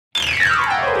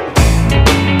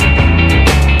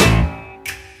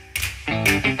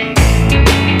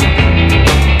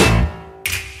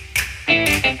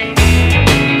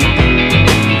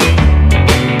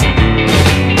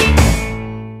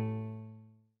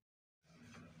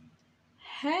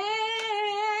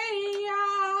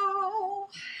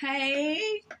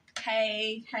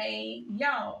Hey,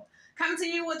 yo. Coming to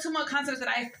you with two more concepts that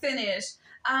I finished.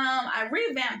 I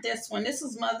revamped this one. This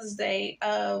was Mother's Day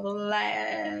of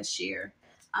last year.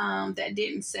 That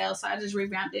didn't sell, so I just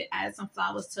revamped it, added some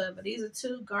flowers to it. But these are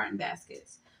two garden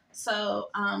baskets. So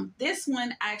this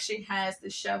one actually has the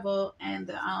shovel and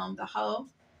the hoe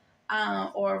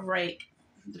or rake,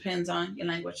 depends on your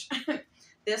language.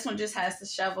 This one just has the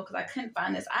shovel because I couldn't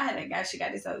find this. I had actually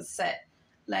got this as a set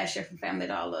last year from Family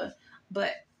Dollar,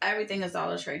 but everything is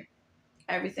Dollar Tree.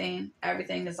 Everything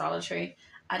is Dollar Tree.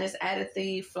 I just added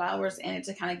the flowers in it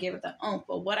to kind of give it the oomph.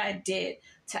 But what I did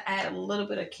to add a little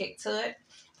bit of kick to it,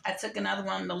 I took another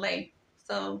one on the lei.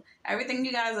 So everything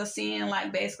you guys are seeing,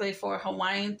 like basically for a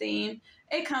Hawaiian theme,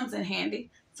 it comes in handy.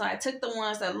 So I took the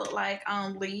ones that look like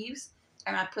leaves,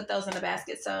 and I put those in the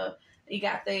basket. So you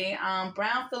got the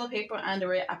brown filler paper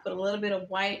under it. I put a little bit of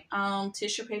white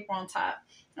tissue paper on top.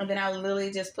 And then I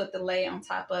literally just put the lei on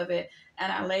top of it.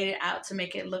 And I laid it out to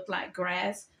make it look like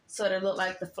grass. So it look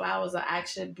like the flowers are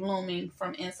actually blooming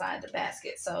from inside the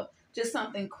basket. So just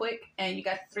something quick. And you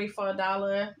got the $3 for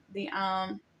 $1.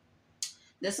 The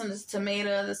this one is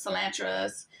tomato, the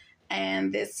cilantros.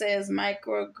 And this says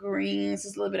microgreens.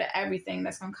 There's a little bit of everything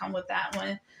that's going to come with that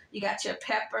one. You got your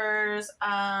peppers,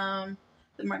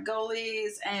 the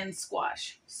margolies, and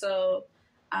squash. So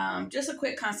just a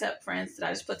quick concept, friends, that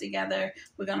I just put together.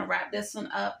 We're going to wrap this one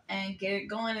up and get it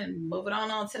going and move it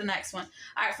on to the next one.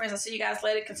 All right, friends, I'll see you guys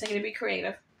later. Continue to be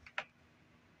creative.